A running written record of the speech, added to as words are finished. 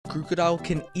Krookodile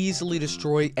can easily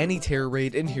destroy any Terra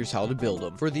raid, and here's how to build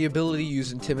them. For the ability,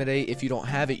 use Intimidate. If you don't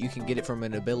have it, you can get it from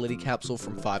an ability capsule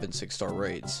from 5 and 6 star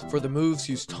raids. For the moves,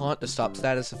 use Taunt to stop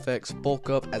status effects, Bulk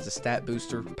Up as a stat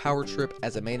booster, Power Trip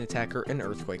as a main attacker, and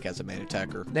Earthquake as a main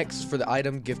attacker. Next, for the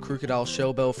item, give Krookodile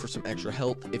Shellbell for some extra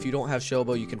health. If you don't have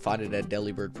Shellbell, you can find it at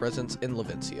Delibird Presence in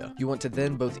Levencia. You want to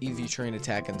then both EV train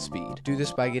attack and speed. Do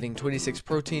this by getting 26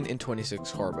 protein and 26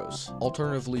 carbos.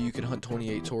 Alternatively, you can hunt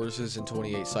 28 Tauruses and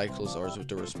 28 Cyclozars with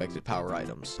their respective power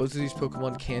items. Both of these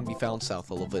Pokemon can be found south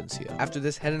of Levencia. After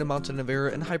this, head into Mount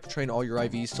Nevera and hyper train all your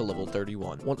IVs to level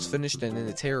 31. Once finished and in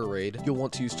the Terra raid, you'll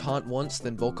want to use Taunt once,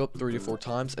 then bulk up 3 to 4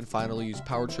 times, and finally use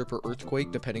Power Trip or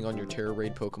Earthquake depending on your Terra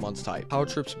raid Pokemon's type. Power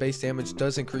Trip's base damage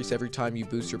does increase every time you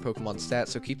boost your Pokemon's stats,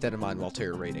 so keep that in mind while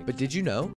Terra raiding. But did you know